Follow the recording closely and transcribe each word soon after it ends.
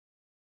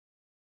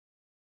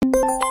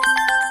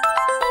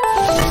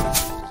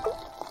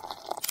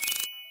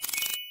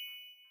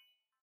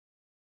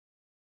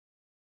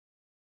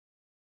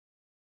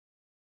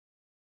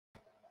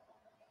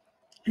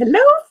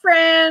Hello,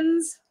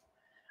 friends.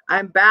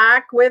 I'm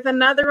back with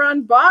another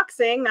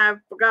unboxing. I've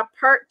got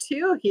part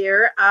 2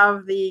 here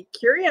of the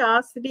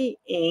Curiosity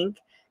Inc.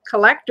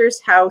 Collector's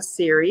House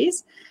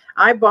series.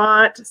 I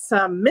bought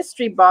some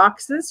mystery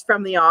boxes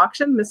from the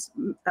auction,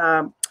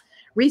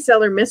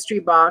 reseller mystery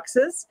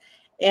boxes,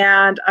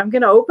 and I'm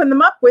going to open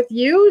them up with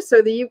you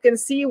so that you can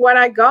see what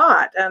I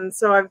got. And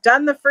so I've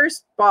done the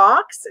first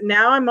box.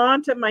 Now I'm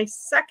on to my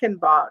second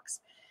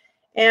box.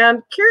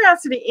 And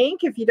Curiosity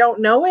Inc., if you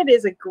don't know it,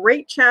 is a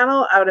great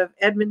channel out of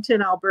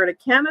Edmonton, Alberta,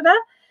 Canada.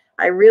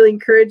 I really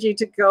encourage you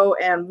to go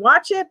and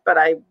watch it, but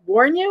I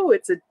warn you,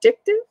 it's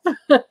addictive.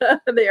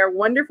 They are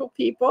wonderful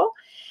people.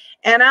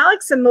 And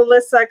Alex and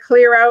Melissa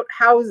clear out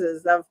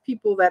houses of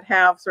people that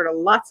have sort of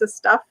lots of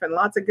stuff and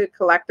lots of good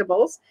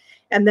collectibles,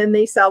 and then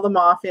they sell them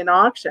off in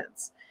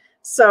auctions.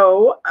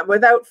 So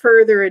without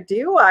further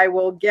ado, I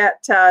will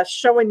get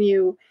showing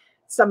you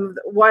some of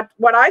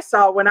what I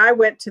saw when I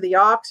went to the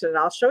auction.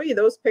 I'll show you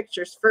those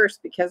pictures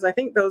first because I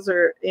think those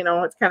are,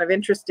 it's kind of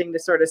interesting to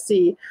sort of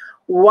see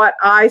what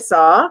I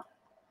saw.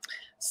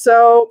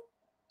 So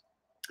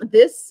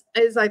this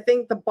is, I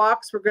think, the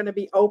box we're going to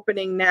be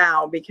opening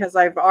now because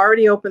I've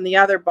already opened the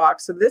other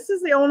box. So this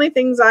is the only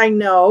things I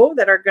know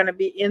that are going to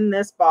be in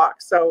this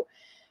box. So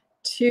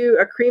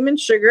a cream and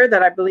sugar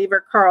that I believe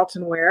are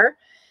Carlton ware.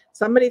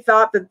 Somebody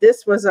thought that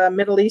this was a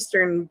Middle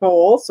Eastern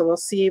bowl, so we'll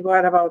see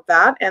what about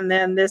that. And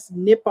then this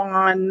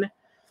Nippon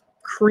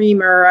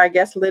creamer, I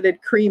guess,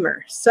 lidded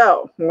creamer.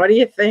 So what do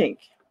you think?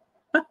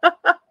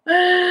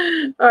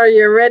 Are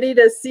you ready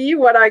to see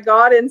what I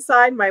got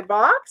inside my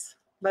box?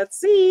 Let's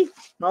see.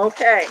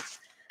 Okay,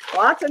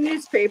 lots of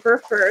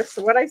newspaper first.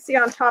 So what I see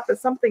on top is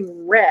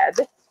something red.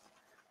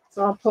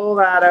 So I'll pull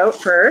that out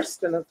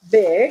first, and it's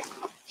big,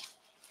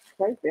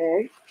 quite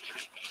big.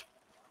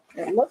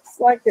 It looks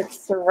like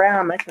it's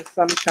ceramic of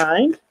some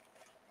kind.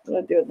 I'm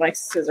going to do it with my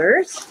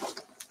scissors.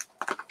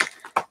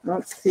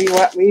 Let's see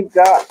what we've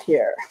got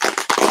here.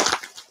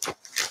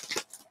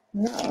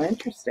 Oh,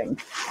 interesting.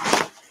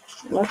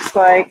 Looks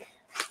like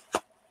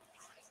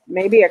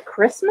maybe a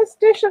Christmas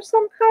dish of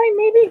some kind,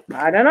 maybe?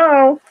 I don't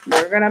know.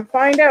 We're going to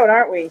find out,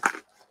 aren't we?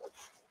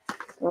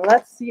 Well,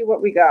 let's see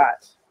what we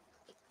got.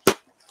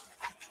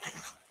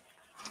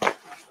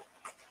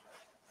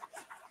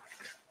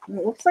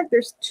 It looks like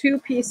there's 2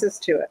 pieces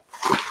to it.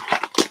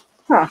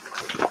 Huh.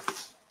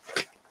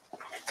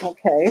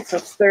 Okay, so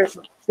there's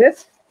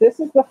this. This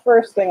is the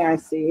first thing I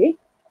see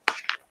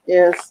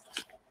is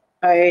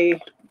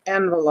a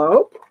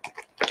envelope.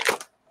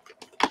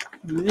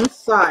 And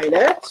inside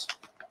it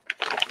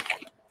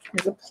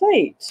is a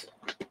plate.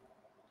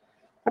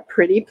 A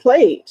pretty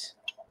plate.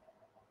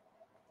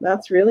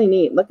 That's really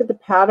neat. Look at the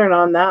pattern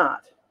on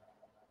that.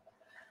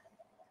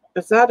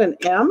 Is that an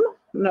M?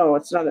 No,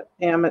 it's not an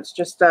M. It's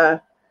just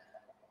a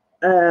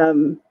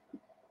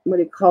what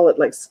do you call it,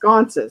 like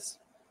sconces.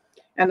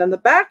 And on the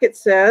back it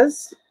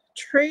says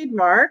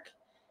trademark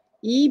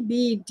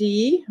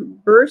EBD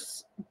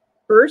Burslem,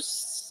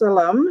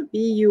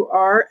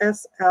 B-U-R-S-L-E-M,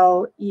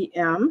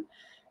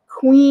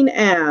 Queen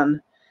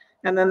Anne.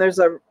 And then there's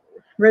a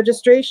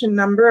registration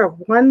number of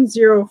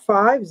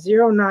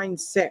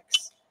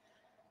 105096.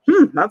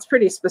 That's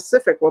pretty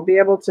specific. We'll be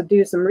able to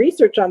do some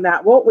research on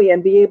that, won't we,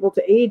 and be able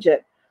to age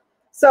it.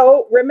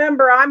 So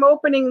remember, I'm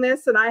opening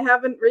this and I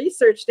haven't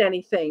researched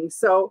anything.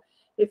 So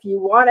if you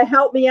want to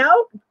help me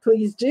out,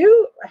 please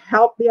do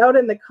help me out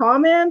in the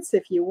comments.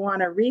 If you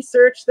want to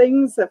research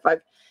things, if I've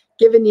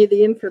given you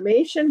the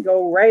information,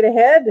 go right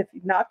ahead. If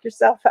you knock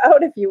yourself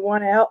out, if you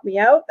want to help me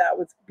out, that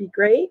would be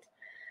great.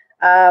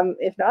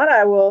 If not,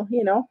 I will,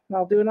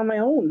 I'll do it on my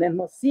own. Then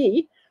we'll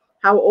see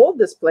how old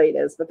this plate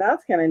is. But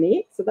that's kind of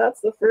neat. So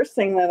that's the first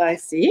thing that I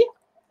see.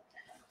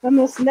 And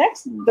this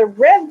next, the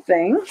red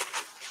thing.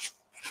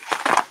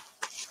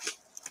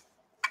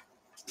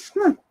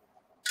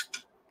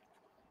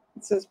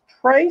 It says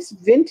price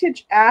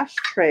vintage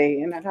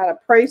ashtray, and it had a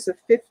price of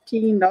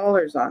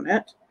 $15 on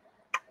it.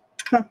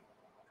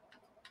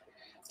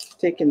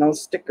 Taking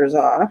those stickers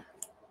off.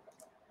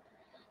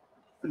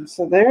 And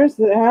so there's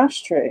the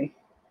ashtray.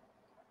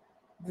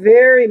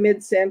 Very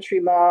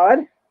mid-century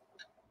mod.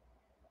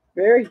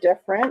 Very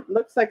different.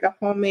 Looks like a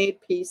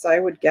homemade piece, I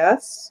would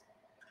guess.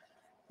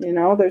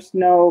 There's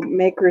no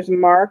maker's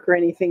mark or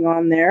anything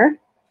on there.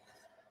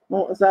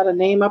 Well, is that a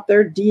name up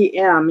there?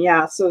 DM.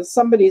 Yeah, so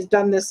somebody's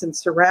done this in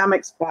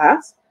ceramics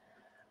class.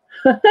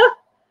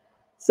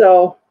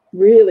 So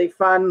really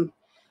fun.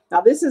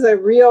 Now this is a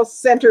real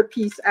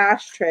centerpiece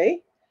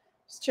ashtray.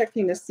 Just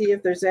checking to see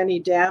if there's any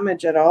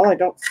damage at all. I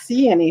don't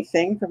see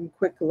anything from a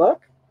quick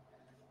look.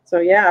 So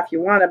yeah, if you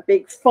want a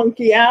big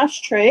funky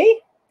ashtray,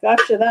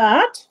 gotcha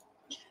that.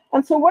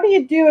 And so what do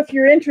you do if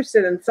you're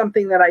interested in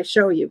something that I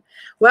show you?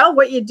 Well,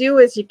 what you do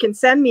is you can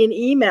send me an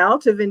email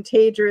to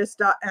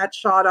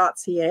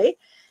vintagerous@shaw.ca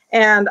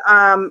and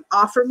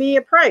offer me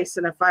a price.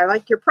 And if I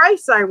like your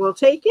price, I will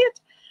take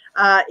it.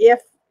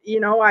 If you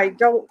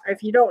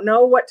don't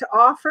know what to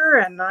offer,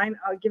 and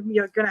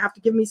you're going to have to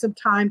give me some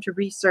time to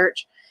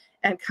research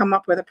and come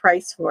up with a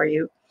price for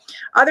you.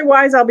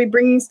 Otherwise, I'll be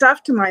bringing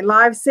stuff to my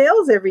live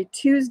sales every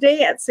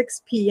Tuesday at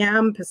 6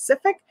 p.m.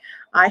 Pacific.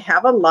 I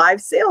have a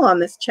live sale on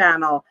this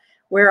channel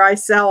where I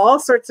sell all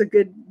sorts of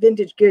good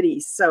vintage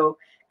goodies. So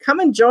come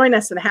and join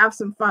us and have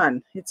some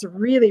fun. It's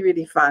really,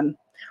 really fun.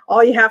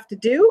 All you have to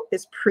do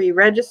is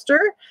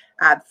pre-register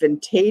at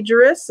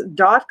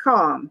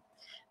Vintagerous.com.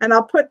 And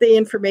I'll put the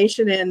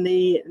information in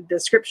the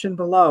description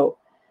below.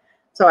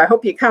 So I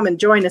hope you come and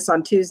join us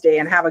on Tuesday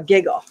and have a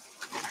giggle.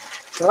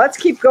 So let's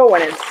keep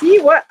going and see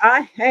what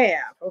I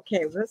have.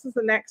 Okay, this is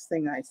the next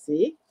thing I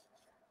see.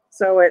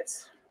 So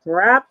it's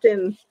wrapped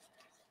in,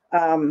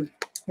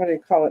 what do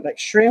you call it? Like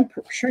shrink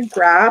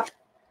wrap.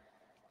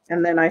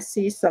 And then I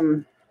see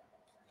some,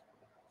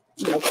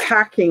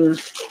 packing,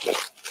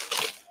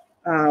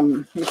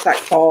 what's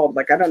that called?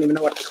 Like, I don't even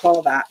know what to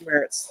call that,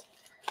 where it's,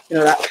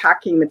 that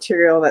packing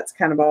material that's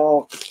kind of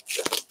all,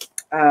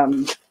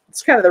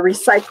 it's kind of the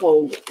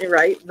recycled,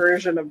 right,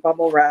 version of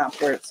bubble wrap,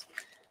 where it's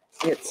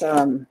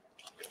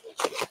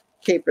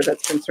paper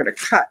that's been sort of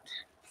cut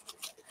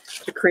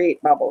to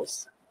create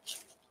bubbles.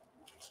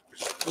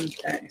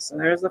 Okay, so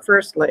there's the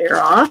first layer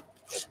off.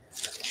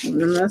 And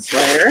then this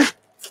layer.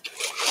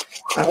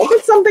 I hope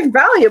it's something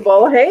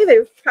valuable. Hey,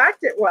 they've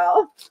packed it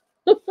well.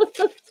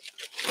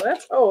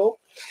 Let's hope.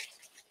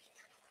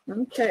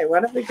 Okay,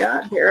 what have we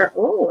got here?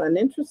 Oh, an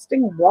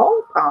interesting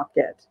wall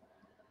pocket.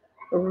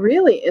 A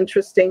really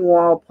interesting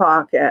wall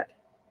pocket.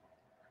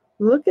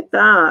 Look at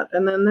that.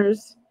 And then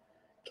there's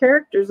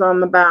characters on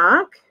the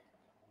back.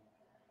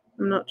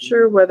 I'm not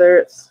sure whether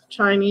it's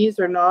Chinese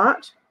or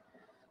not.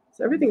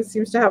 So everything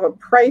seems to have a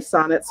price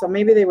on it. So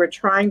maybe they were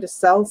trying to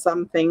sell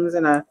some things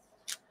in a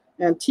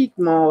antique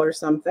mall or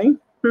something.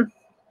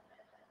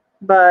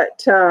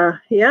 But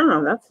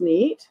yeah, that's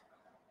neat.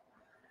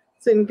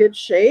 It's in good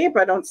shape.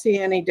 I don't see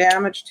any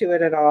damage to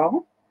it at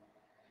all.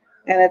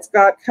 And it's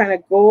got kind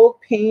of gold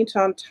paint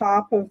on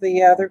top of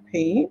the other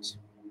paint.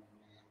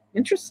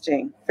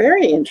 Interesting.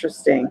 Very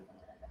interesting.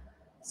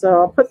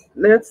 So I'll put,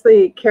 that's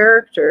the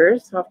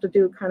characters. I'll have to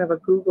do kind of a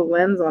Google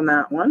lens on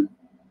that one.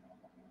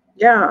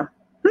 Yeah.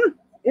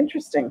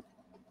 Interesting.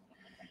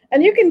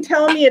 And you can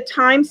tell me a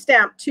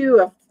timestamp too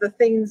of the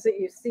things that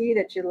you see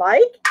that you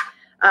like.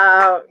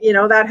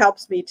 That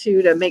helps me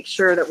too to make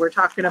sure that we're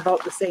talking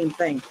about the same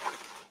thing.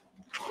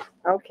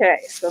 Okay,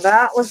 so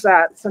that was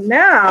that. So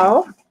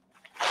now,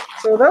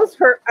 so those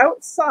were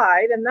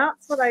outside, and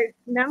that's what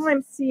now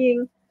I'm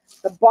seeing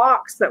the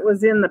box that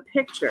was in the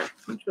picture.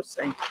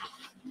 Interesting.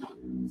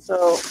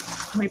 So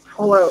let me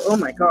pull out, oh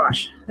my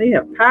gosh, they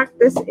have packed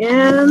this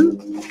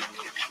in.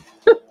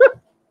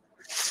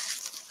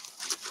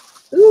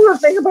 Ooh, the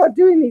thing about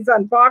doing these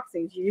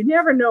unboxings, you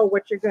never know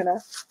what you're gonna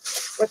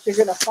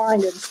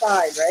find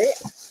inside, right?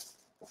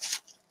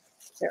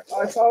 There,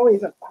 oh, it's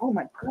always a, oh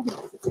my goodness,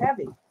 it's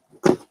heavy.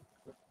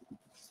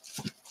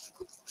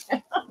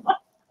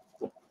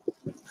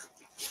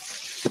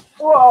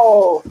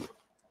 Whoa.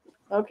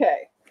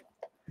 Okay.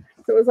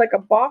 So it was like a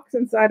box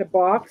inside a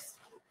box.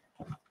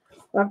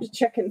 I'll have to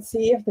check and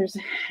see if there's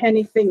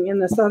anything in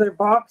this other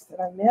box that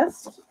I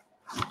missed.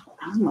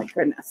 Oh my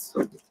goodness.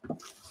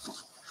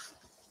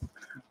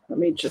 Let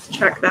me just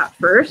check that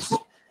first.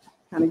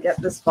 Kind of get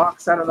this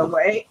box out of the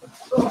way.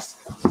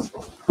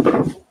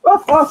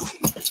 Oh.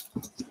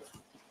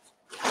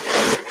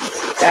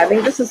 Yeah, I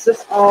think this is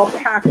just all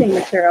packing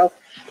materials.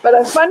 But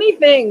a funny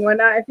thing,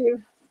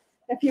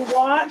 if you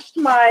watched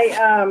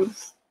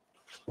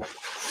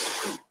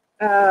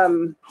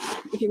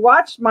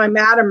my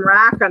Madame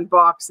Rack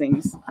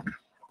unboxings,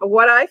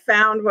 what I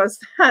found was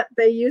that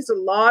they used a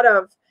lot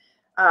of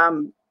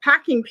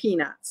packing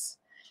peanuts,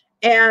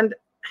 and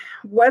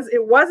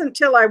it wasn't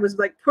until I was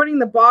like putting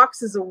the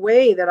boxes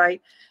away that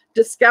I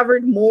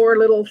discovered more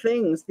little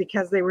things,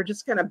 because they were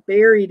just kind of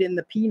buried in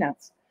the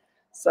peanuts.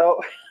 So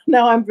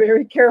now I'm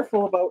very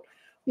careful about,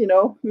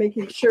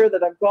 making sure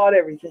that I've got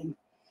everything.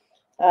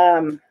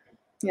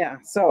 Yeah,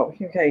 so,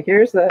 okay,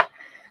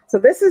 so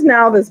this is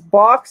now this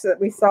box that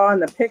we saw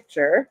in the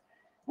picture.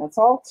 It's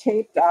all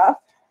taped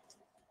up.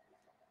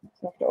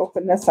 So I have to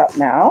open this up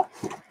now.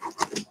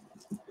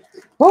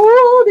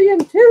 Oh, the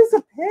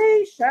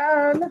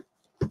anticipation.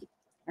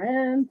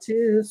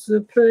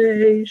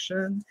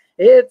 Anticipation.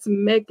 It's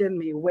making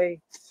me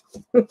wait.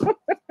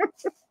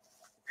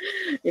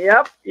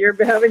 Yep, you're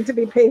having to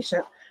be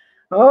patient.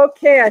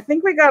 Okay, I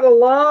think we got a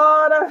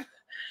lot of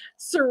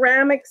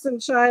ceramics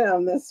and china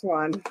on this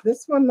one.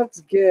 This one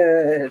looks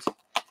good.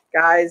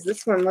 Guys,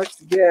 this one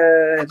looks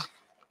good.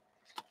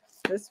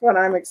 This one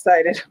I'm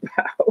excited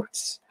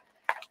about.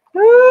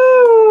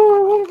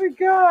 Oh, what have we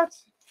got?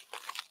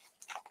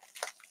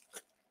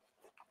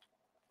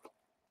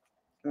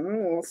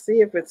 We'll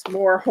see if it's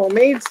more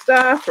homemade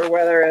stuff or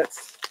whether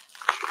it's,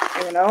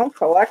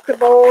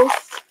 collectibles.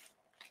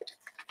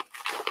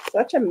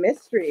 Such a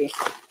mystery.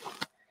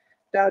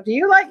 Now, do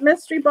you like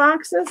mystery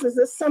boxes? Is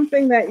this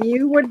something that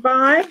you would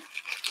buy?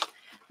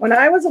 When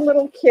I was a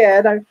little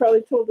kid, I've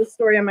probably told this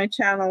story on my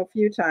channel a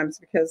few times,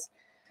 because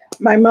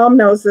my mom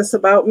knows this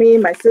about me,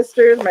 my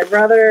sisters, my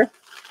brother.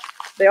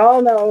 They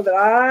all know that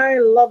I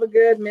love a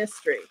good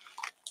mystery.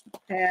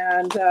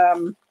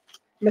 and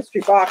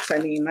mystery box. I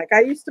mean, like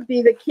I used to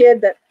be the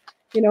kid that,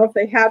 you know, if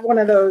they had one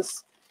of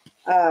those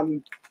not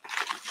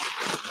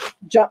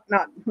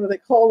what do they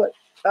call it,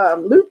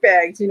 loot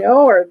bags, you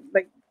know, or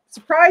like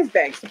surprise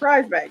bags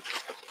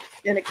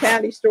in a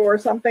candy store or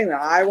something.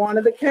 I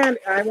wanted the candy.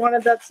 I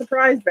wanted that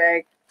surprise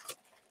bag.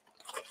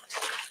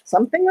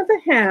 Something with a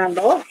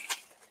handle.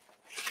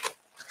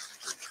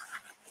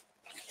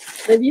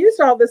 They've used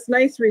all this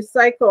nice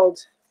recycled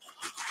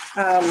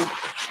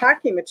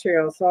packing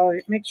material. So I'll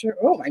make sure.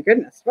 Oh my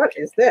goodness, what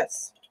is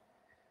this?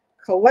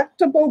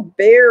 Collectible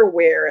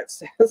bearware, it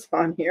says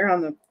on here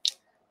on the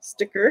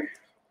sticker.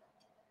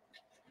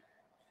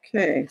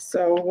 Okay,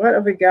 so what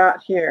have we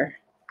got here?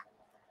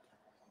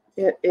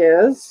 It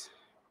is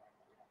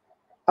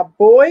a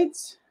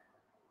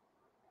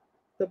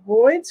the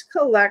Boyd's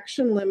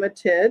Collection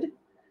Limited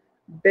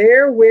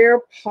Bearware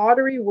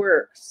Pottery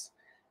Works,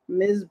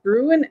 Ms.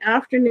 Bruin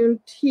Afternoon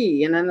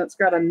Tea, and then it's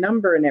got a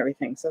number and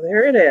everything. So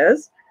there it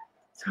is.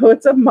 So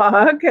it's a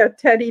mug, a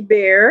teddy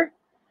bear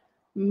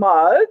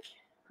mug,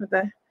 with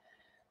a,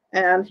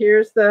 and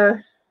here's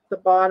the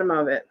bottom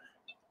of it.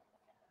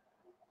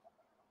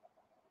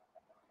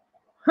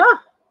 Huh.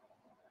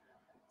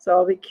 So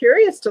I'll be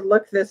curious to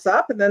look this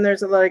up. And then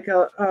there's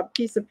a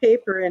piece of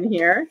paper in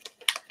here.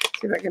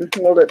 See if I can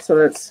hold it so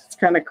that it's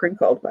kind of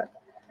crinkled, but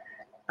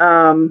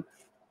that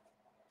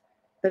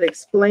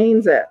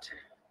explains it.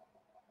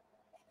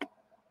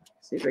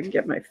 See if I can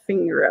get my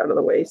finger out of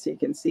the way so you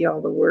can see all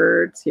the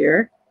words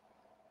here.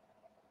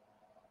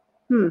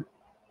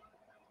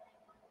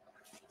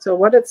 So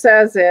what it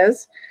says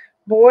is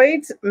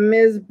Boyd's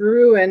Ms.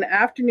 Bruin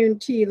Afternoon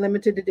Tea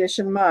Limited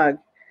Edition Mug.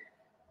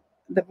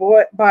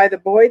 By the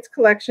Boyd's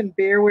Collection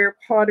Bearware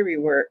Pottery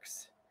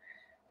Works.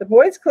 The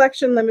Boyd's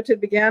Collection Limited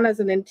began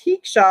as an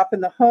antique shop in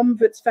the home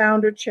of its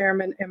founder,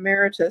 chairman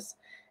emeritus,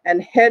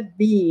 and head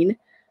bean,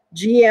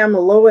 G.M.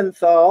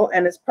 Lowenthal,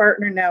 and his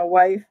partner, now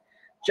wife,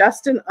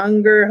 Justin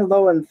Unger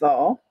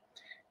Lowenthal.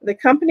 The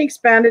company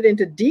expanded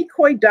into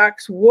decoy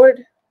ducks,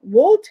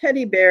 wool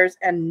teddy bears,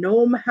 and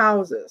gnome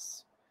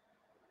houses.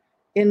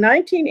 In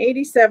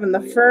 1987,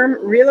 the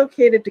firm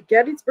relocated to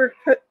Gettysburg,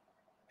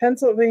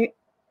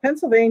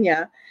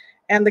 Pennsylvania,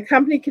 and the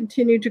company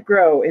continued to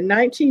grow. In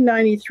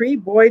 1993,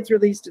 Boyd's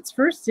released its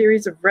first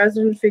series of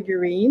resin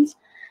figurines,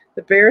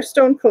 the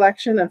Bearstone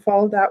Collection, and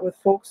followed that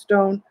with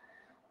Folkstone,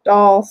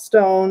 Doll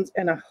Stones,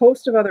 and a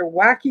host of other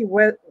wacky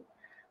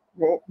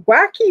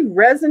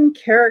resin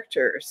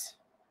characters.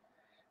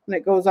 And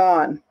it goes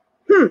on.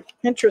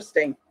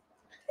 Interesting.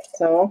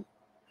 So,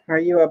 are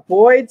you a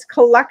Boyd's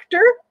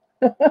collector?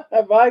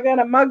 Have I got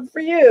a mug for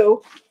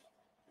you?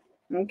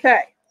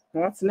 Okay,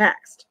 what's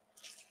next?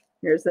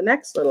 Here's the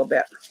next little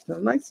bit. A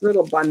nice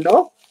little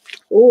bundle.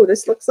 Oh,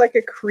 this looks like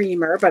a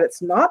creamer, but it's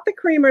not the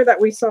creamer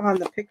that we saw in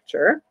the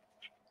picture.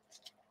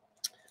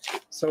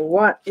 So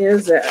what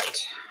is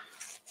it?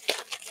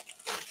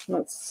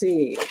 Let's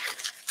see.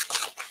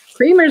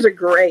 Creamers are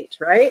great,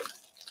 right?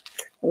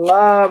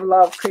 Love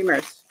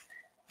creamers.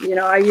 You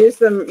know, I use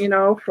them, you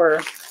know, for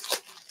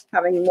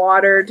having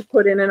water to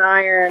put in an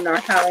iron, or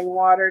having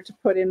water to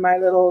put in my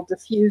little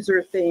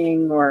diffuser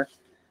thing, or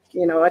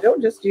you know, I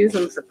don't just use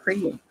them for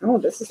cream. Oh,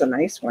 this is a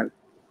nice one.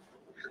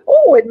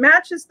 Oh, it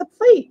matches the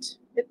plate.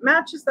 It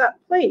matches that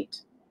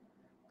plate.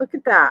 Look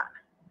at that.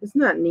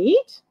 Isn't that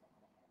neat?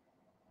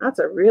 That's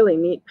a really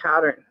neat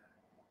pattern.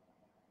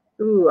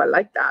 Ooh, I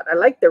like that. I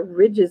like the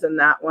ridges in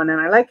that one, and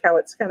I like how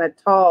it's kind of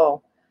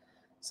tall.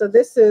 So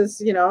this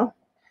is, you know,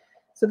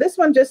 so this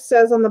one just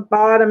says on the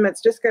bottom,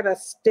 it's just got a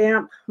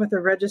stamp with a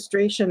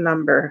registration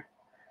number.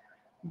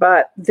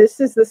 But this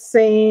is the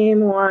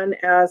same one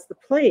as the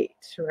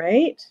plate,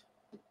 right?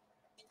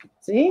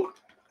 See?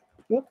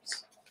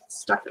 Whoops.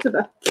 Stuck to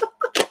the,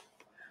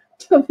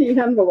 to the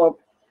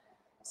envelope.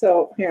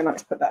 So here, let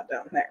me put that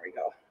down. There we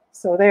go.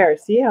 So there,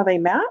 see how they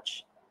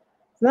match?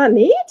 Isn't that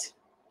neat?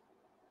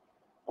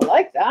 I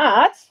like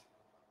that.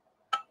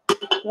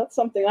 That's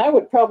something I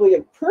would probably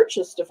have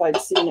purchased if I'd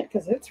seen it,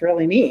 because it's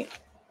really neat.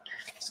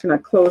 Just going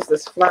to close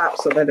this flap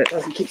so that it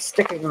doesn't keep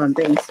sticking on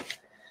things.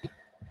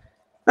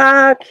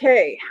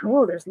 Okay.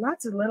 Oh, there's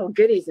lots of little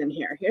goodies in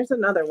here. Here's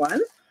another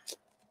one.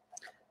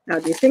 Now,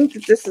 do you think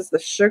that this is the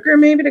sugar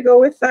maybe to go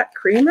with that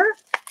creamer?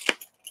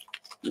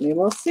 We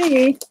will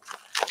see. I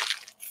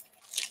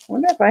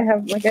wonder if I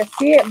have, like, I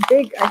see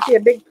a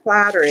big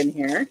platter in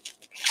here.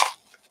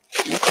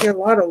 I see a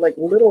lot of like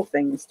little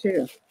things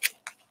too.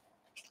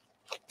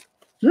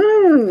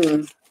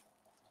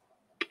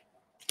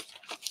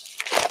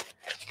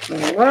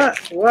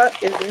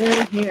 What is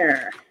in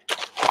here?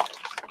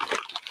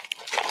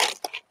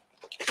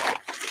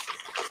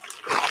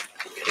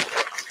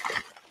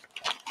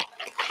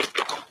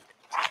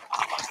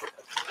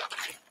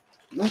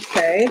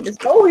 Okay.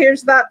 Oh,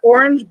 here's that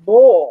orange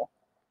bowl.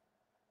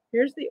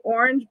 Here's the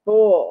orange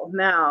bowl.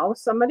 Now,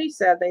 somebody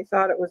said they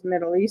thought it was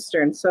Middle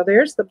Eastern. So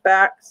there's the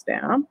back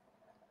stamp.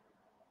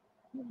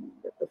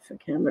 Get the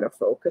camera to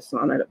focus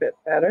on it a bit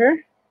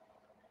better.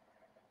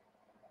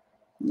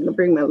 I'm going to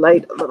bring my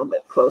light a little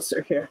bit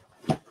closer here.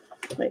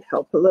 Might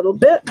help a little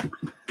bit.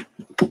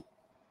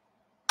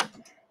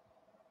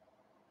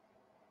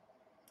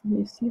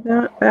 You see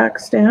that back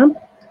stamp?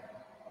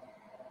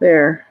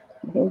 There.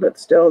 Hold it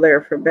still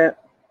there for a bit.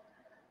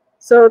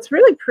 So it's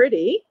really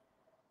pretty.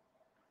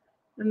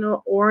 A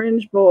little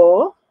orange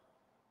bowl.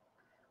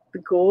 The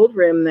gold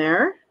rim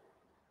there.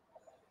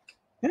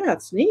 Yeah,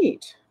 it's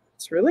neat.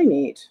 It's really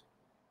neat.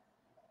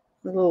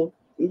 A little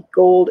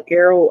gold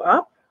arrow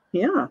up.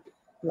 Yeah, I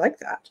like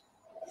that.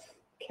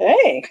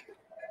 Okay.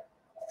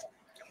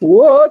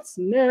 What's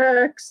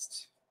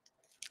next?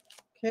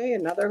 Okay,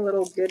 another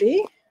little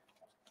goodie.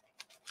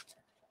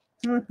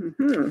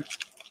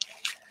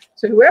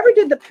 So whoever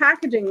did the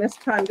packaging this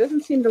time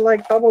doesn't seem to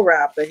like bubble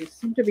wrap. They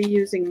seem to be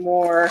using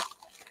more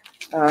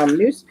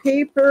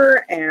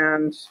newspaper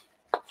and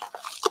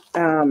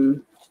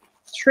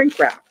shrink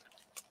wrap.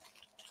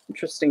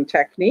 Interesting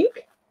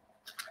technique.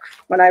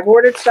 When I've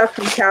ordered stuff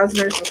from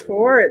Kasner's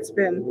before, it's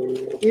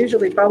been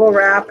usually bubble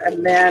wrap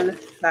and then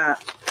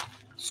that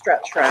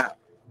stretch wrap.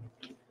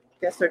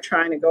 Guess they're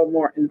trying to go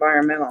more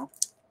environmental.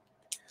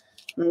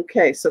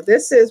 Okay, so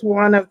this is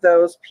one of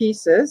those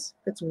pieces.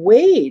 It's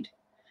Wade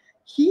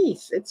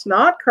Heath. It's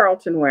not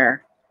Carlton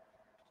Ware.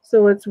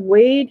 So it's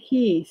Wade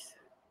Heath.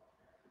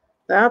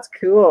 That's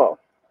cool.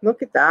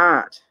 Look at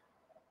that.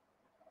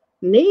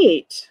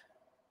 Neat.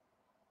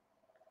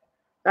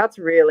 That's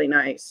really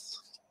nice.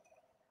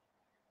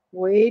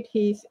 Wade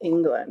Heath,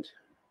 England.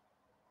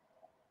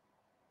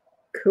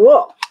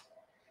 Cool.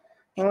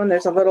 Oh, and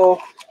there's a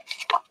little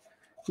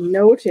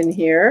note in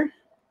here.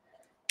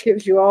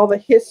 Gives you all the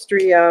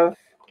history of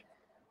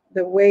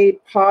the Wade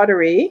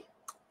pottery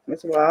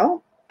as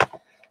well.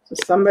 So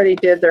somebody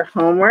did their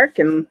homework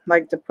and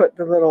like to put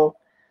the little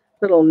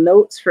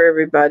notes for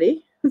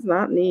everybody. It's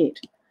not neat.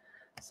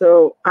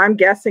 So I'm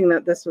guessing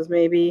that this was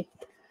maybe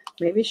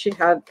she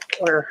had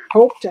or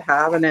hoped to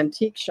have an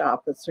antique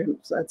shop at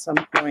some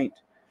point.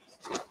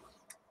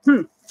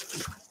 Do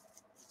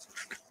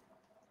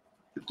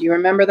you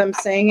remember them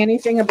saying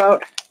anything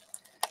about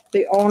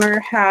the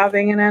owner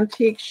having an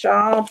antique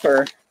shop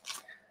or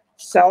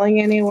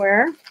selling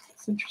anywhere?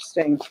 It's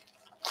interesting.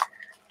 I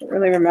don't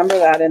really remember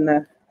that in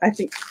the, I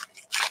think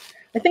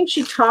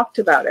she talked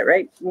about it,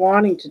 right?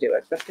 Wanting to do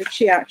it, but did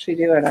she actually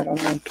do it? I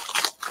don't know.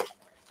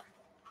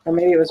 Or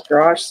maybe it was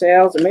garage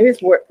sales, or maybe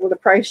it's what the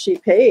price she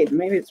paid.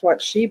 Maybe it's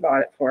what she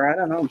bought it for. I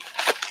don't know.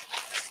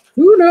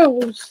 Who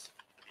knows?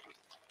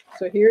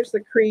 So here's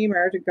the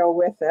creamer to go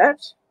with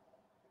it.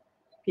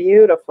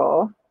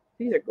 Beautiful.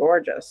 These are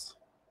gorgeous.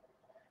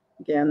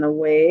 Again, the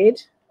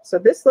Wade. So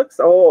this looks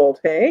old,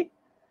 hey?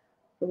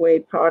 The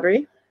Wade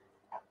pottery.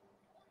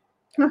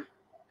 Huh.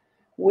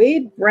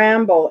 Wade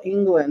Bramble,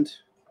 England.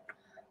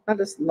 I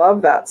just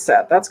love that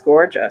set. That's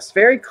gorgeous.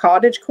 Very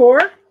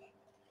cottagecore.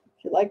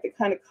 If you like the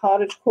kind of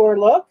cottagecore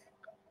look,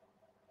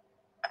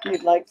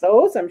 you'd like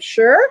those, I'm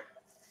sure.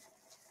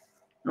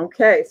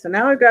 Okay, so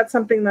now I've got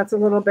something that's a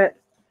little bit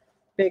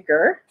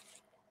bigger.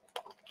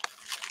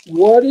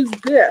 What is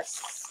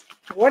this?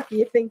 What do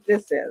you think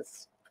this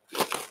is?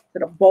 Is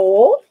it a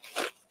bowl?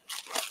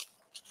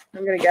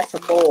 I'm going to guess a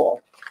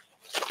bowl.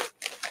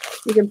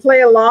 You can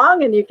play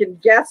along and you can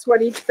guess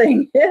what each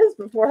thing is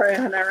before I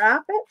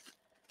unwrap it.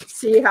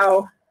 See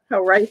how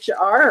right you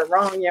are or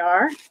wrong you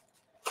are.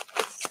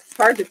 It's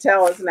hard to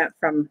tell, isn't it,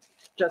 from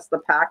just the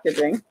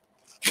packaging.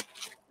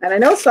 And I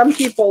know some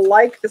people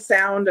like the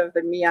sound of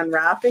me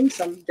unwrapping.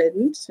 Some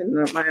didn't in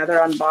my other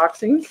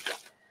unboxings.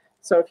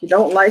 So if you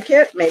don't like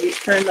it, maybe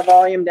turn the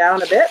volume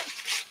down a bit.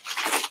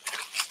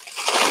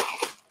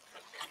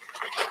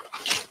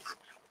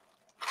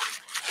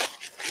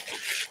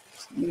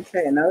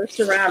 Okay, another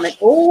ceramic.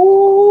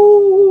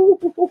 Oh,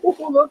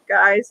 look,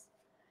 guys.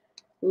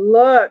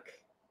 Look.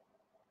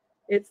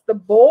 It's the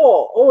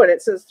bowl. Oh, and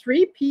it says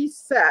 3-piece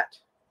set.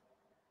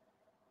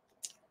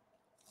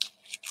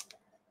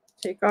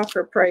 Take off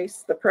her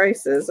price, the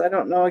prices. I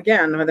don't know,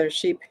 again, whether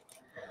she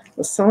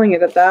was selling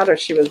it at that or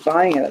she was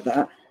buying it at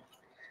that.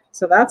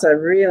 So that's a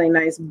really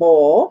nice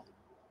bowl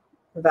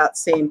of that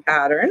same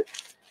pattern.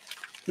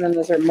 And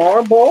then there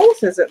more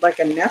bowls. Is it like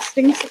a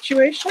nesting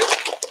situation?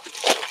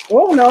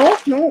 Oh,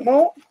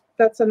 no.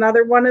 That's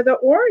another one of the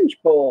orange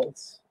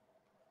bowls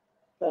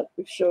that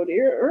we showed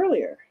here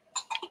earlier.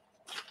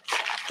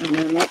 And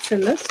then what's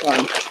in this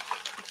one?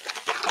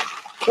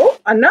 Oh,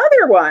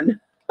 another one.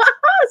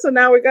 So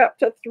now we got up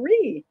to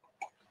 3.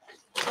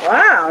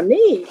 Wow,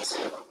 neat.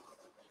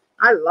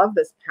 I love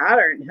this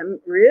pattern. I'm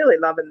really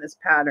loving this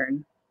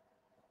pattern.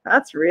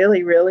 That's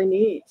really, really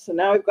neat. So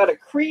now we've got a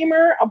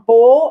creamer, a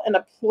bowl, and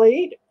a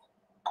plate.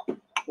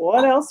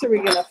 What else are we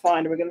going to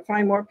find? Are we going to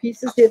find more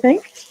pieces, do you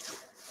think?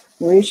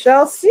 We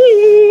shall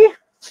see.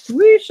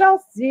 We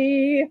shall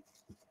see.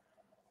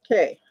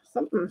 Okay,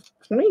 something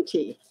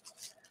pointy.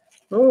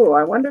 Oh,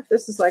 I wonder if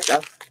this is like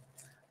a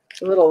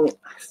little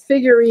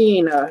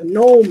figurine, a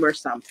gnome or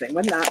something.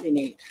 Wouldn't that be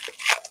neat?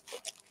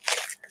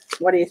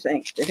 What do you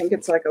think? Do you think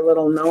it's like a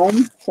little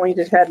gnome,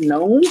 pointed head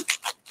gnome?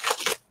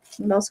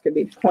 What else could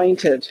be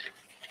pointed?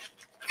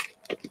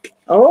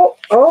 Oh,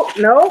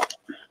 no.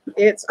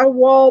 It's a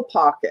wall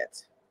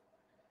pocket.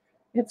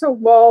 It's a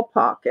wall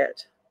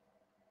pocket.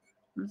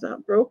 Is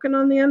that broken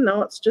on the end?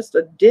 No, it's just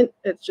a dent.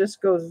 It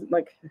just goes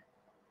like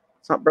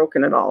It's not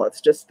broken at all. It's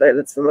just that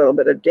it's a little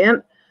bit of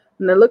dent.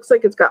 And it looks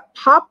like it's got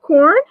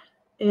popcorn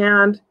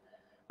and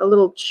a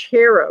little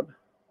cherub.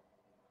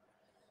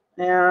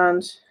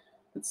 And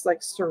it's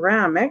like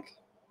ceramic.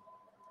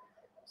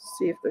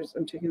 See if there's,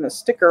 I'm taking the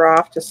sticker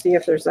off to see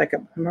if there's like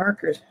a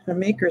marker, a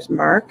maker's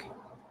mark.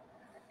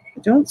 I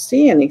don't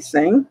see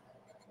anything.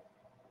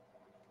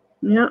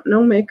 Yeah,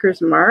 no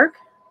maker's mark.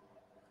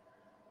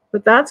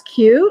 But that's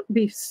cute.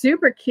 Be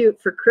super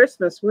cute for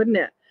Christmas, wouldn't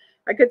it?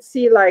 I could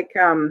see like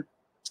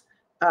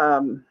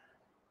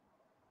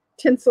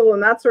tinsel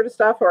and that sort of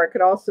stuff, or I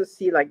could also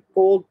see like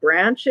gold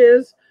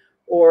branches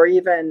or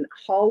even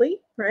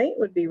holly, right?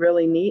 Would be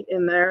really neat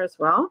in there as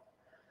well.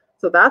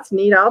 So that's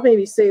neat. I'll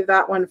maybe save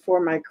that one for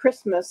my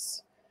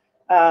Christmas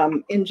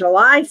in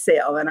July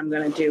sale that I'm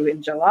going to do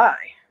in July.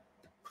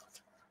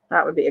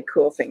 That would be a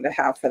cool thing to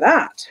have for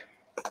that.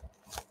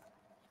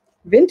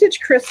 Vintage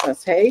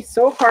Christmas, hey?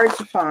 So hard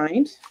to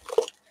find.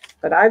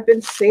 But I've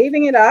been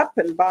saving it up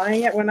and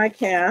buying it when I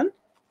can.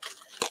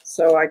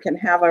 So I can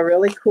have a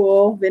really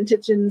cool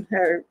vintage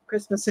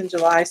Christmas in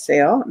July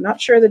sale. I'm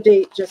not sure the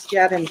date just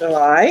yet in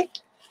July,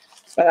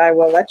 but I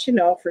will let you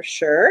know for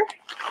sure.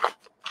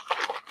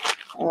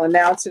 I'll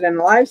announce it in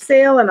a live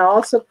sale, and I'll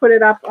also put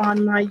it up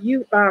on my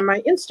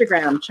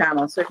Instagram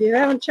channel. So if you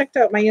haven't checked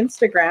out my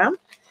Instagram,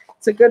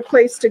 it's a good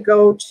place to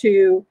go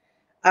to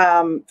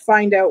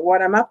find out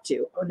what I'm up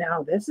to. Oh,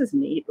 now this is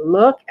neat.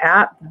 Look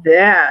at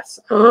this.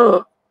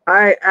 Oh,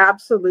 I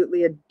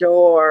absolutely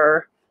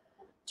adore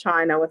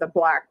china with a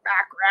black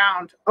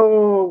background.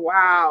 Oh,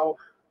 wow.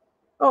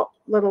 Oh,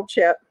 little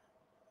chip.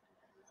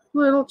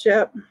 Little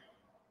chip.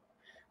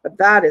 But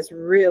that is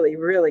really,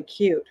 really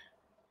cute.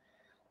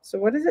 So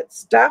what is it?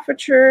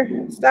 Stafford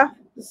hand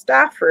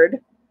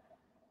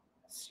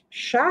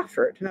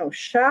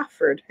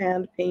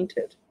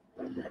painted.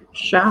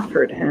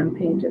 Shafford hand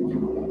painted.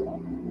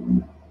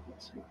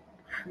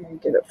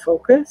 Get it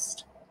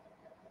focused.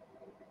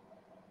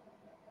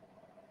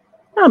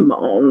 Come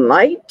on,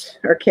 light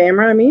or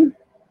camera, I mean.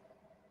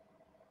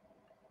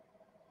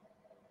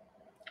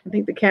 I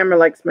think the camera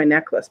likes my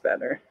necklace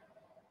better.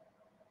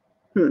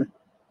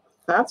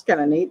 That's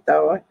kind of neat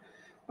though.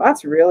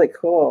 That's really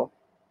cool.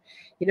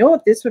 You know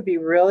what this would be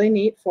really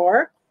neat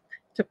for?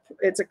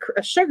 It's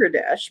a sugar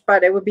dish,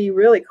 but it would be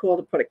really cool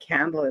to put a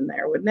candle in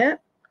there, wouldn't it?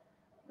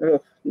 Oh,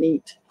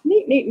 neat.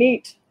 Neat, neat,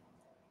 neat.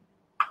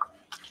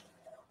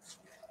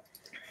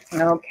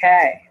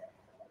 Okay.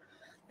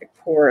 I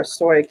pour a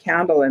soy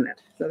candle in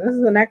it. So this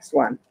is the next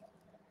one.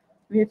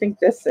 What do you think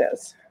this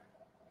is?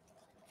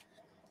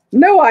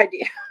 No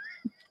idea.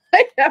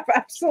 I have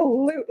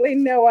absolutely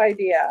no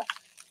idea.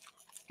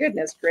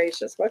 Goodness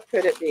gracious, what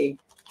could it be?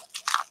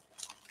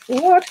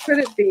 What could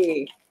it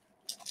be?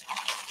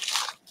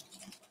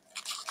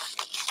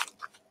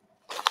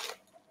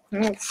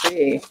 Let's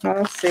see.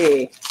 Let's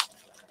see.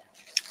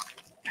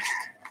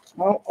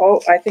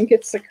 Oh, I think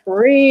it's a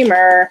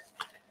creamer.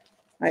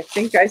 I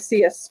think I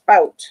see a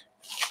spout.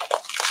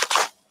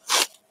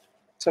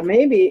 So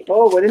maybe,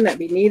 oh, wouldn't that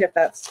be neat if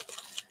that's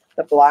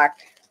the black,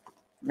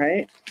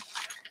 right?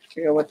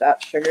 To go with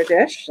that sugar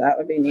dish. That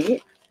would be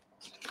neat.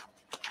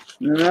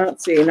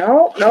 Let's see.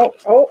 No.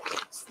 Oh,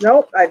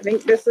 nope. I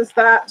think this is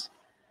that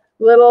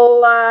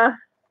little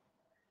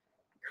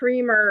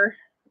creamer,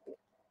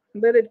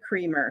 lidded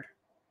creamer.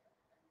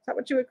 Is that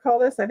what you would call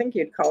this? I think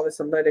you'd call this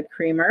a lidded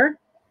creamer.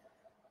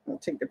 I'll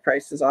take the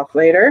prices off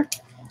later.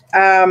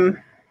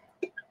 But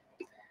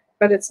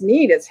it's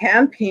neat. It's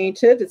hand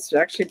painted. It's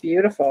actually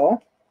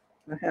beautiful.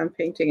 The hand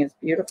painting is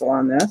beautiful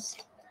on this.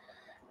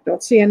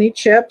 Don't see any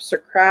chips or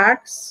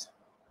cracks.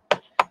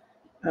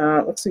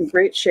 It looks in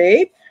great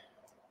shape.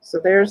 So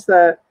there's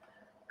the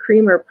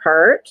creamer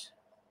part.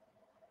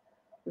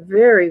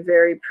 Very,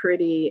 very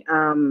pretty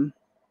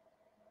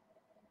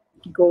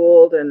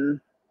gold and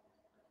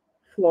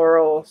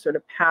floral sort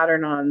of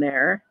pattern on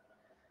there.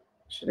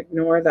 Should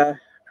ignore the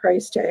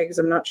price tags.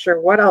 I'm not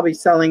sure what I'll be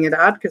selling it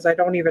at because I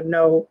don't even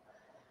know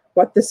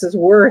what this is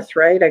worth,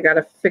 right? I got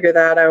to figure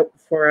that out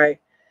before I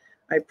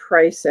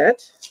price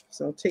it.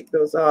 So I'll take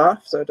those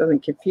off so it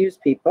doesn't confuse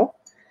people.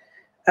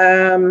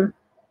 So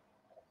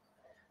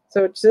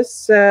it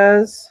just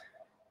says,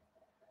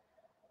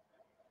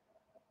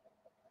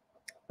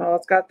 well,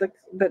 it's got the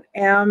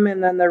M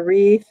and then the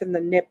wreath and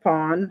the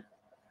Nippon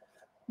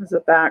as a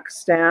back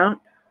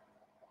stamp.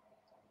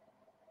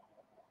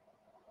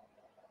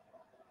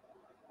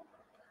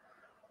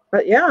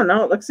 But yeah,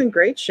 no, it looks in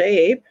great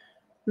shape.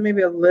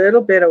 Maybe a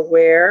little bit of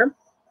wear,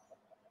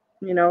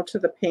 you know, to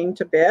the paint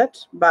a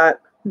bit,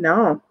 but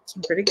no, it's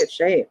in pretty good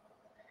shape.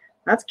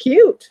 That's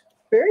cute.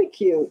 Very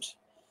cute.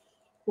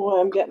 Well,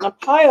 I'm getting a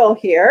pile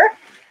here.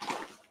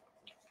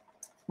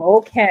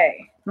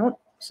 Okay. Oh,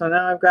 so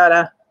now I've got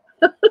a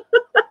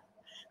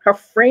a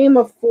frame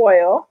of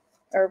foil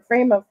or a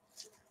frame of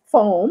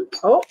foam.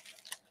 Oh,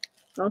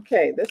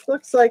 okay. This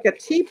looks like a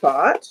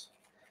teapot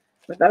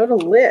without a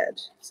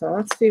lid. So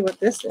let's see what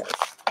this is.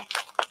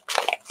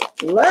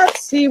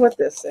 Let's see what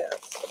this is.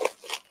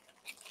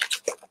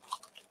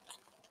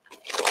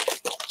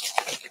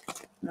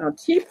 Now,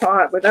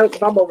 teapot without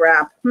bubble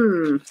wrap.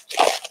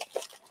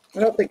 I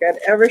don't think I'd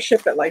ever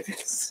ship it like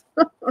this.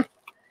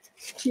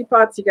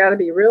 Teapots, you got to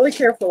be really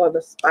careful of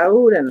the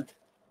spout and,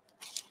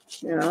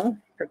 you know,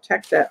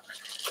 protect it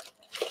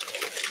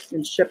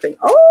in shipping.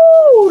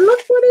 Oh, look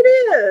what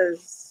it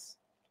is.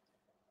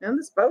 And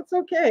the spout's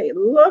okay.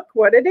 Look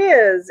what it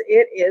is.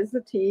 It is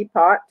the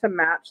teapot to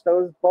match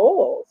those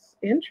bowls.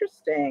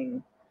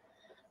 Interesting.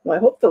 Well, I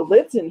hope the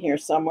lid's in here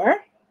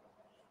somewhere,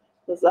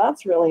 because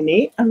that's really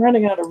neat. I'm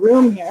running out of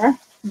room here.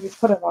 Let me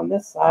put it on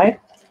this side.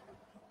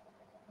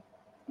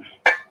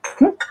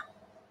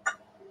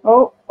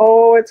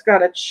 Oh, it's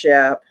got a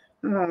chip.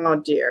 Oh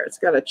dear, it's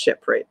got a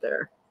chip right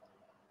there.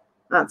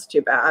 That's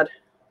too bad.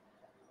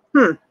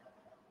 But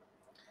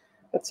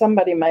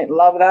somebody might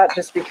love that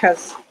just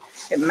because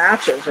it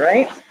matches,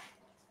 right?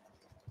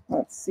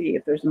 Let's see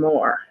if there's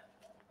more.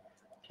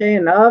 Okay,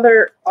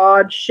 another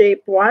odd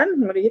shaped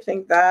one. What do you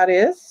think that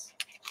is?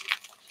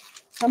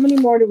 How many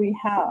more do we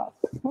have?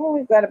 Oh,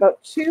 we've got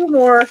about 2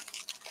 more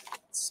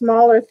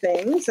smaller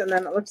things, and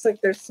then it looks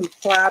like there's some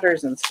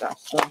platters and stuff.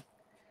 So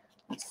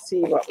let's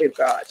see what we've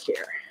got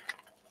here.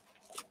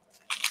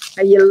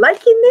 Are you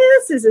liking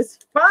this? Is this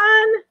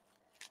fun?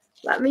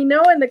 Let me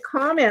know in the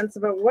comments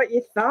about what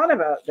you thought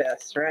about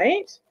this,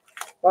 right?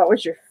 What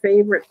was your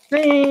favorite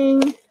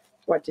thing?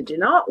 What did you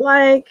not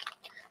like?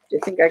 Do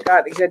you think I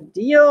got a good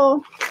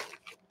deal?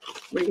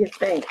 What do you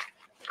think?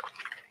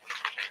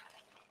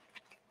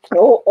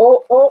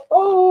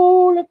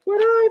 Oh, look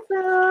what I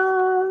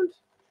found.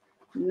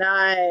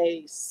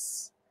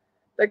 Nice.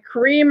 The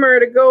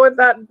creamer to go with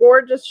that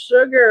gorgeous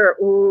sugar.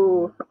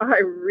 Ooh, I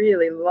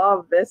really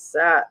love this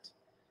set.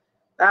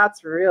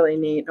 That's really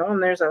neat. Oh,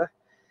 and there's a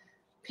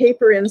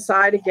paper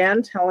inside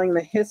again telling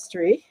the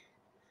history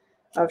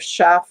of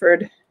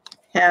Shafford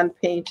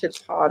hand-painted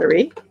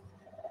pottery.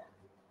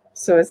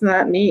 So isn't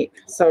that neat?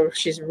 So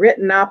she's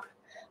written up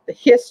the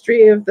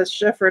history of the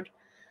Shafford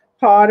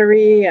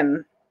pottery,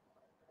 and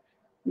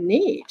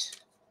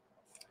neat.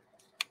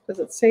 Does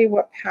it say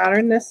what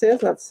pattern this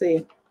is? Let's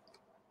see.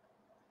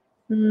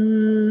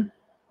 It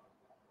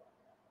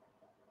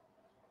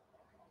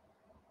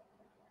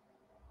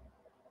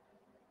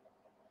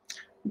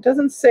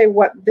doesn't say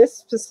what this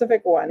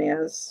specific one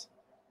is,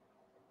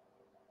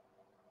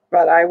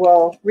 but I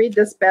will read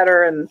this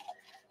better and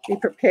be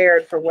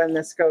prepared for when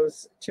this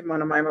goes to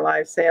one of my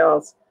live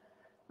sales,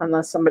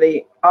 unless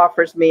somebody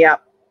offers me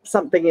up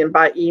something in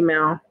by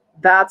email.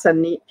 That's a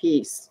neat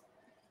piece.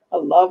 I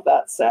love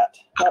that set.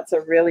 That's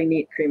a really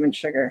neat cream and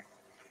sugar.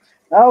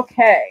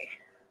 Okay,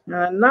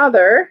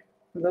 another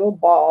little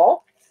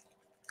ball.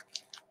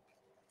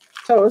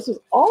 So this is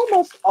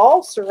almost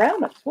all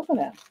ceramics,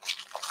 wasn't it?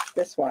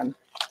 This one.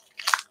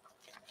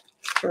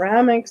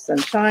 Ceramics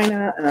and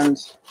china, and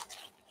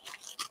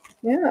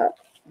yeah,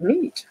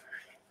 neat.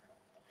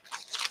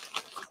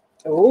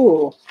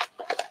 Ooh,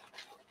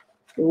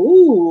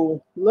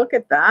 look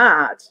at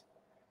that.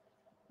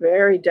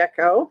 Very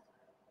deco.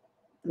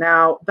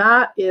 Now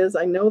that is,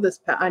 I know this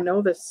pattern.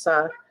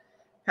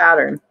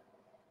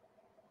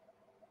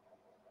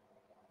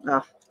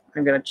 Oh,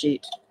 I'm gonna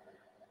cheat.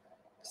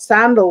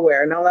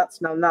 Sandalware. No,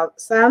 that's no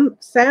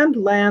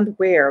Sandland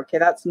Ware. Okay,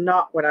 that's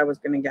not what I was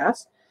gonna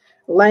guess.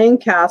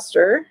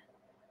 Lancaster,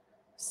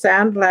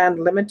 Sandland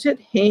Limited,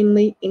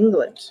 Hainley,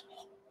 England.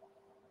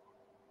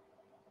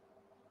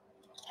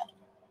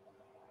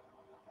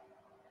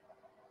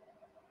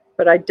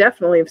 But I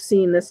definitely have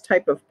seen this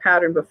type of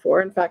pattern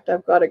before. In fact,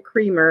 I've got a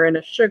creamer and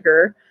a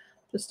sugar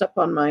just up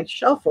on my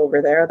shelf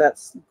over there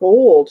that's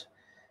gold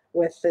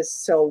with this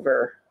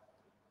silver.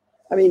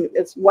 I mean,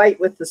 it's white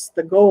with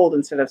the gold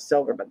instead of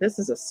silver, but this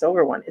is a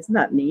silver one. Isn't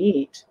that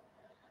neat?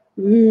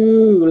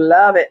 Ooh,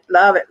 love it,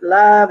 love it,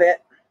 love it.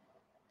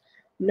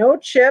 No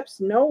chips,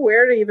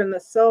 nowhere to even the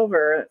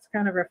silver. It's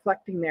kind of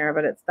reflecting there,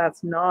 but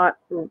that's not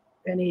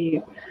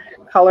any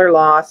color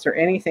loss or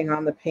anything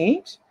on the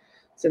paint.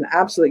 It's an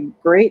absolutely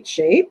great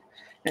shape.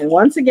 And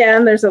once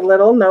again, there's a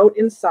little note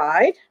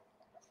inside.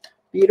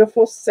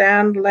 Beautiful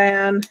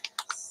Sandland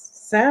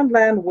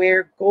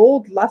Ware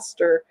Gold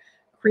Luster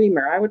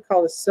Creamer. I would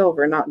call this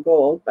silver, not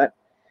gold, but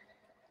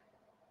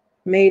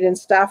made in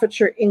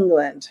Staffordshire,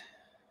 England.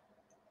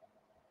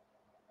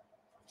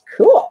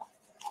 Cool.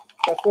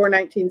 Before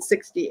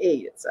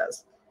 1968, it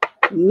says.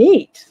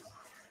 Neat.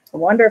 I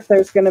wonder if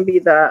there's going to be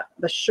the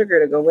sugar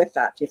to go with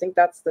that. Do you think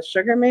that's the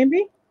sugar,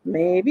 maybe?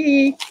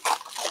 Maybe.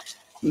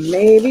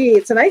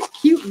 It's a nice,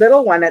 cute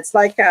little one. It's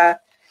like a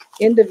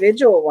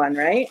individual one,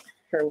 right?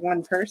 For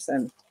one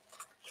person,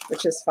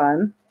 which is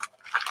fun.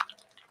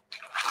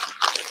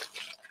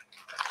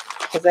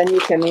 Because then you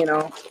can, you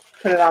know,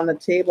 put it on the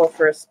table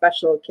for a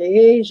special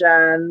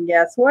occasion.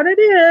 Guess what it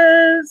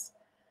is?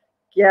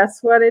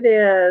 Guess what it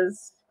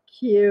is?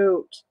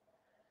 Cute.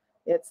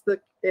 It's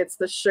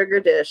the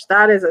sugar dish.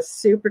 That is a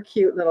super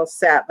cute little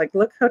set. Like,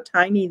 look how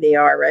tiny they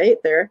are, right?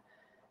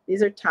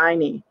 These are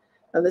tiny.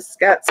 Now this has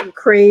got some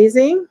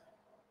crazing,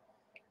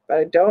 but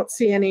I don't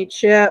see any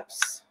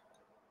chips.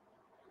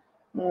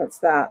 What's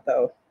that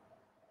though?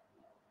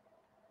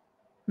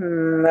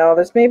 No,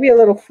 there's maybe a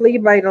little flea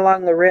bite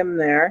along the rim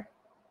there,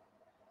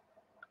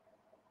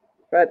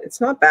 but it's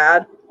not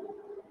bad.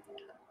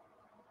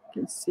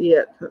 You can see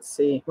it. Let's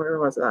see. Where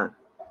was that?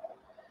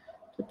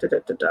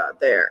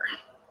 There.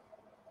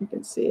 You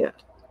can see it.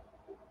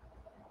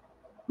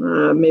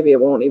 Maybe it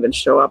won't even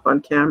show up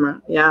on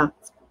camera. Yeah,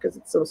 because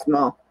it's so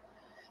small.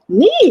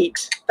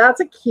 Neat. That's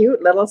a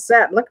cute little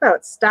set. Look how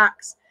it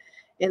stacks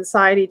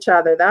inside each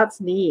other.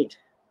 That's neat.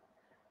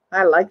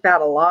 I like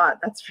that a lot.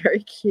 That's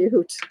very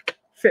cute.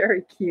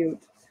 Very cute.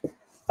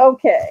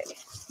 Okay.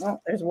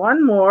 Well, there's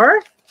one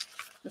more.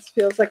 This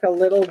feels like a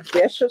little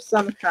dish of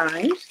some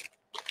kind.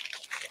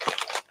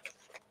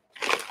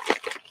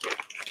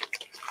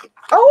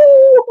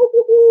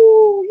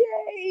 Oh,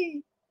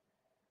 yay.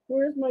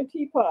 Where's my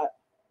teapot?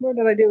 What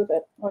did I do with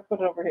it? I'll put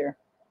it over here.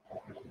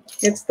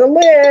 It's the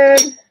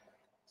lid.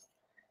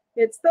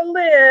 It's the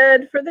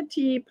lid for the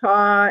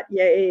teapot.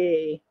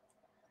 Yay.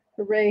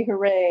 Hooray,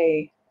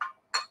 hooray.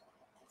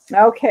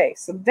 Okay,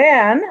 so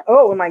then,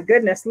 oh my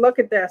goodness, look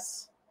at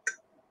this.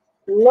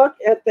 Look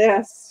at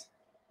this.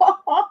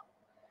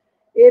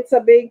 It's a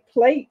big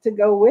plate to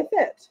go with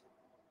it.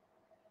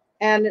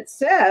 And it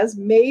says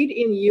made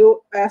in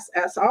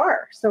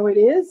USSR. So it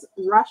is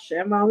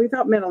Russian. Well, we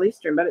thought Middle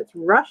Eastern, but it's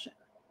Russian.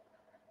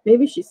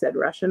 Maybe she said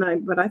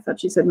Russian, but I thought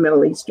she said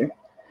Middle Eastern.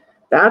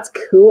 That's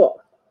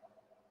cool.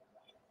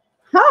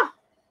 Huh.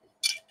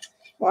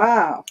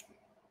 Wow.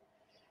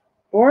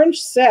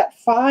 Orange set,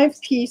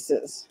 5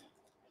 pieces.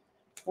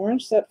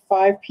 Orange set,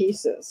 5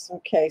 pieces.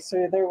 Okay,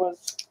 so there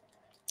was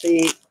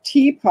the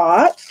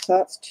teapot. So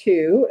that's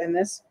 2. And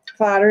this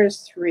platter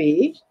is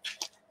 3.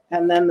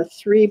 And then the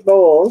 3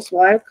 bowls.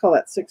 Well, I would call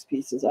that 6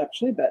 pieces,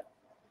 actually. But,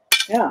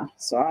 yeah,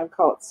 so I'd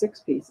call it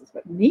 6 pieces.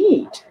 But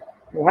neat.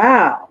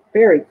 Wow.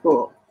 Very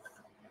cool.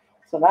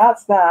 So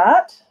that's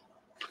that.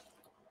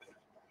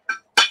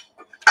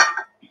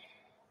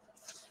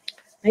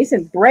 Nice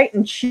and bright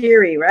and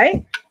cheery,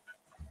 right?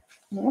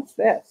 What's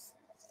this?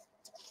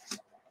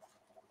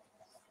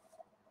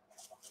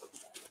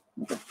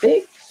 It's a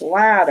big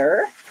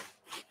platter.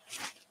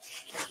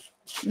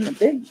 And a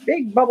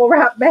big bubble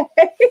wrap bag.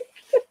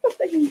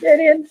 I can get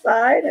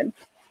inside and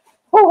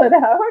pull it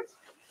out.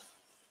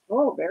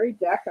 Oh, very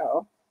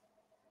deco.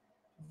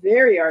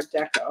 Very Art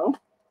Deco.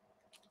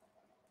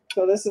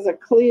 So this is a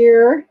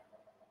clear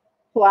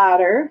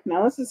platter.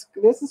 Now this is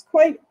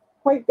quite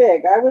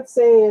big. I would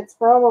say it's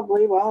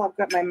probably, well, I've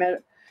got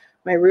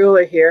my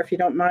ruler here, if you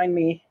don't mind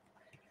me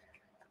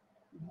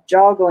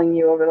joggling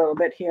you a little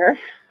bit here.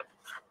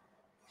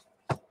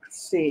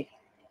 Let's see.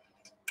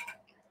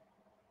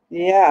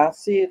 Yeah,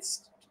 see,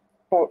 it's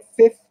about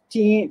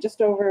 15,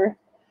 just over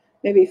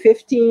maybe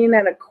 15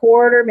 and a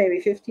quarter, maybe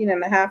 15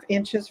 and a half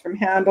inches from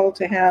handle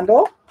to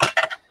handle.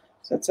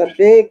 So it's a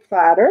big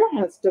platter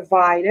and it's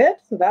divided.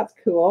 So that's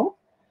cool.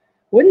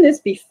 Wouldn't this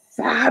be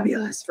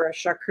fabulous for a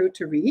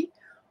charcuterie,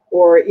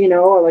 or, you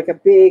know, like a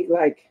big,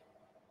 like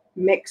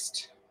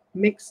mixed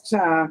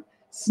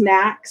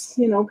snacks,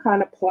 you know,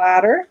 kind of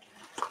platter?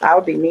 That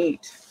would be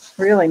neat.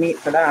 Really neat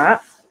for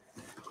that.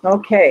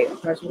 Okay,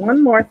 there's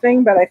one more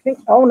thing, but I think,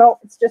 oh no,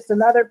 it's just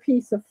another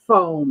piece of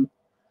foam.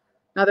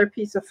 Another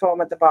piece of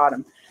foam at the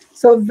bottom.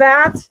 So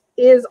that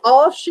is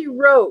all she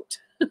wrote.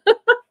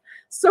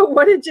 So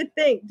what did you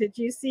think? Did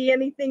you see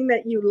anything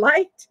that you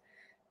liked?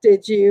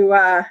 Did you,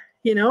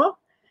 you know,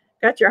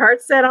 got your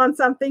heart set on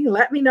something?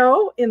 Let me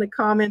know in the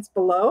comments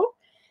below.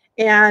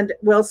 And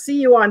we'll see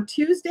you on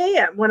Tuesday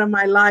at one of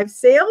my live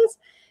sales.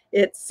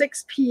 It's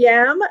 6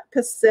 p.m.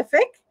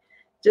 Pacific.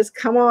 Just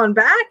come on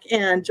back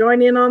and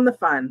join in on the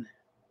fun.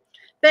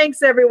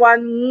 Thanks,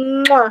 everyone.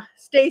 Mwah.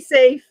 Stay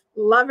safe.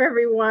 Love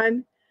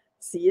everyone.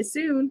 See you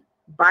soon.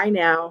 Bye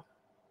now.